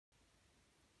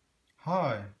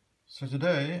Hi, so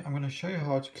today I'm going to show you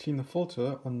how to clean the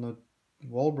filter on the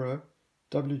Walbro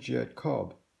WG8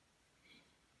 carb.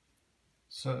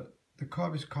 So the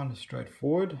carb is kind of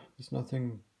straightforward, there's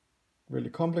nothing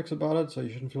really complex about it, so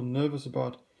you shouldn't feel nervous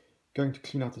about going to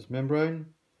clean out this membrane.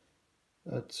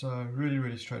 It's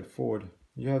really straightforward.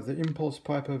 You have the impulse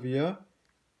pipe over here,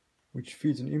 which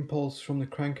feeds an impulse from the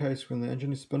crankcase when the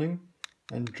engine is spinning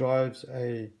and drives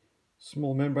a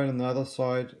small membrane on the other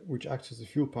side which acts as a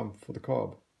fuel pump for the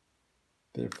carb.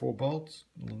 There are 4 bolts,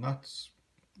 little nuts,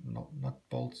 nut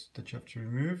bolts that you have to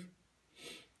remove,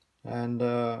 and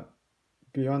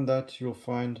beyond that you'll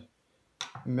find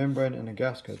a membrane and a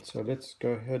gasket. So let's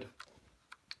go ahead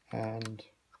and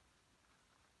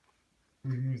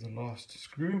remove the last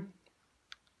screw.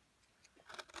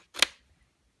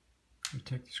 We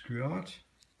take the screw out,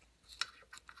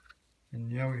 and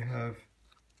now we have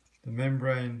the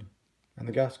membrane and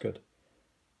the gasket.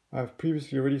 I've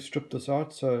previously already stripped this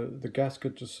out, so the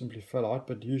gasket just simply fell out,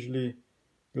 but usually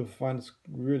you'll find it's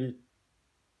really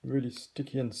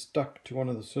sticky and stuck to one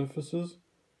of the surfaces,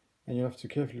 and you have to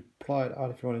carefully pry it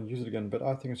out if you want to use it again, but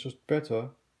I think it's just better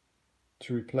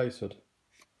to replace it.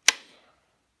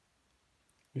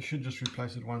 You should just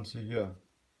replace it once a year.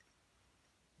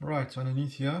 Right, so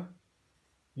underneath here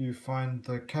you find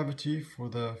the cavity for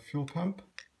the fuel pump,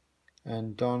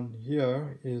 and down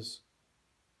here is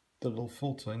the little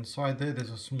filter. Inside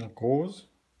there's a small gauze.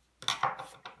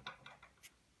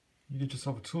 You get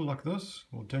yourself a tool like this,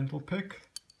 or dental pick,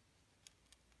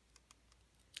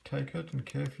 take it and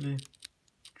carefully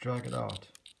drag it out.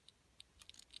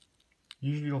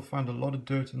 Usually you'll find a lot of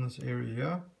dirt in this area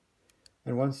here,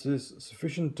 and once there's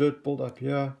sufficient dirt built up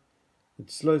here, it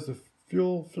slows the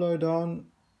fuel flow down,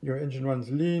 your engine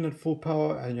runs lean at full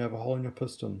power, and you have a hole in your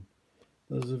piston.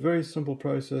 This is a very simple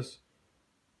process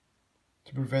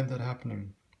to prevent that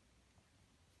happening.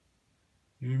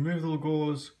 You remove the little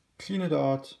gauze, clean it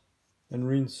out, and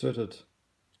reinsert it.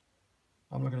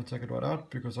 I'm not going to take it right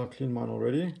out because I've cleaned mine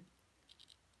already.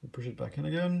 You push it back in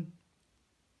again.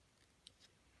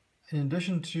 In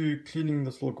addition to cleaning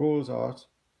this little gauze out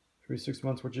every 6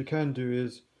 months, what you can do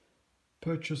is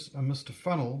purchase a Mr.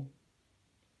 Funnel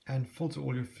and filter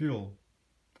all your fuel.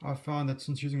 I've found that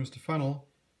since using Mr. Funnel,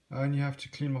 I only have to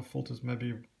clean my filters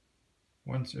maybe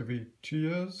once every 2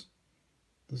 years.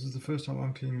 This is the first time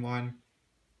I'm cleaning mine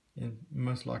in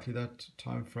most likely that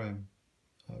time frame.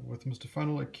 With Mr.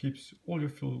 Funnel, it keeps all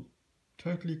your fuel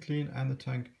totally clean and the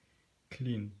tank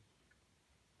clean.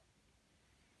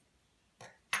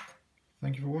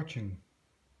 Thank you for watching.